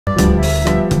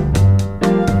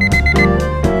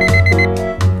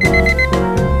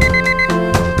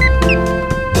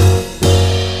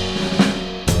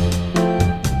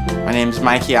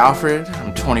name's Mikey Alfred.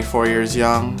 I'm 24 years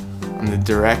young. I'm the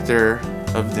director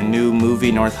of the new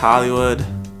movie North Hollywood.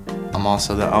 I'm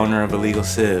also the owner of Illegal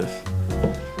Civ.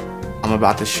 I'm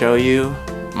about to show you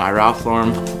my Ralph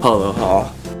Lauren polo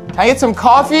haul. Can I get some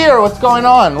coffee or what's going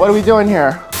on? What are we doing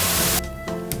here?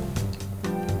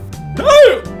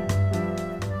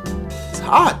 It's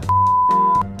hot.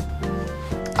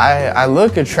 I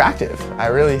look attractive. I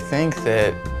really think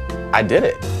that I did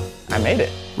it. I made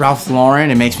it. Ralph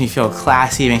Lauren, it makes me feel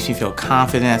classy, it makes me feel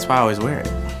confident. That's why I always wear it.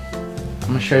 I'm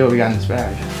gonna show you what we got in this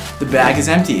bag. The bag is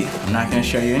empty. I'm not gonna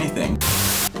show you anything.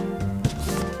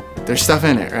 There's stuff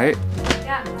in it, right?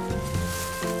 Yeah.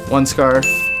 1 scarf,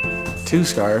 2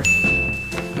 scarf,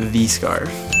 the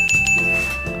scarf.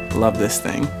 Love this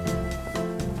thing.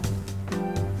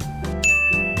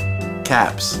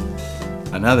 Caps.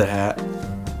 Another hat.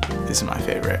 This is my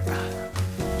favorite.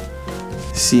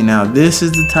 See, now this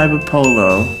is the type of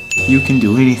polo you can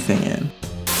do anything in.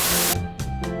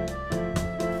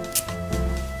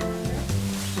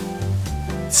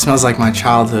 It smells like my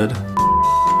childhood.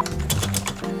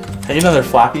 Take another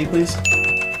floppy, please.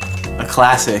 A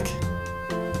classic.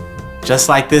 Just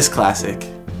like this classic.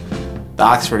 The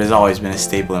Oxford has always been a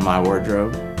staple in my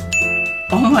wardrobe.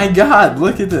 Oh my God,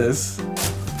 look at this.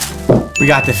 We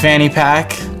got the fanny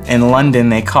pack. In London,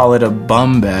 they call it a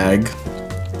bum bag.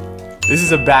 This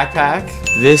is a backpack.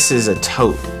 This is a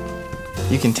tote.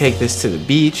 You can take this to the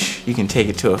beach. You can take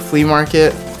it to a flea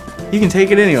market. You can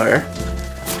take it anywhere.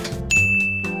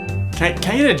 Can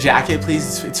I get a jacket,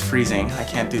 please? It's freezing. I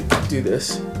can't do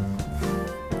this.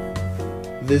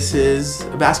 This is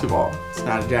a basketball. It's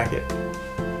not a jacket.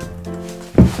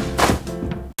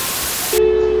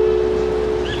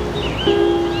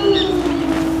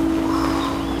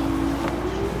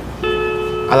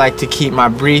 I like to keep my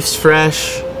briefs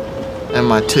fresh and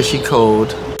my tushy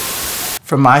cold.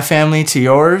 From my family to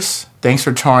yours, thanks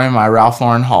for touring my Ralph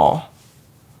Lauren haul.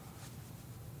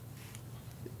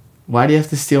 Why do you have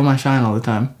to steal my shine all the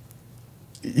time?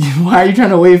 Why are you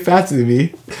trying to wave faster than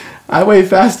me? I wave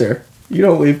faster. You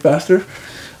don't wave faster.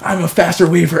 I'm a faster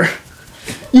waver.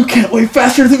 You can't wave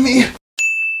faster than me.